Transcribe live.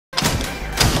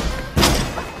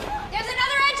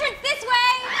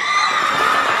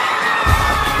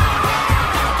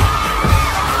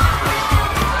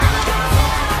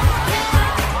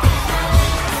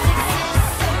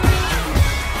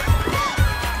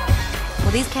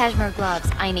Well, these cashmere gloves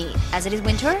I need, as it is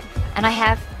winter, and I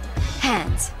have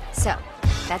hands. So,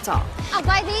 that's all. I'll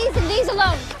buy these and these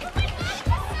alone.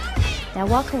 Now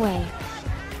walk away.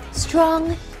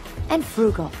 Strong and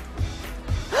frugal.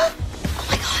 Oh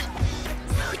my god!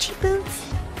 Gucci boots.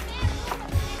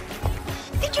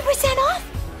 50% off?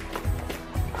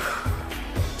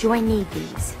 Do I need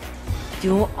these?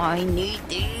 Do I need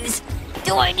these?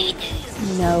 Do I need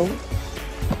these? No.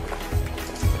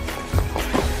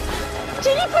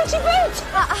 Ginny, Gucci boots!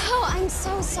 Oh, I'm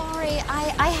so sorry.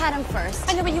 I had them first.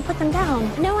 I know, but you put them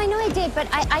down. No, I know I did, but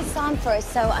I saw them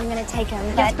first, so I'm gonna take them.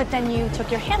 Yes, but then you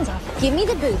took your hands off. Give me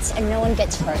the boots and no one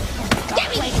gets hurt. Get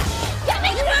me! Get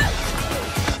me the boots!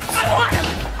 I want them!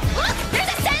 Look! There's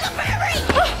a sale of Burberry!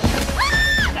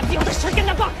 The oldest trick in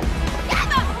the book! Get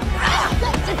them!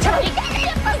 Let's get me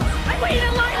the boots! I waited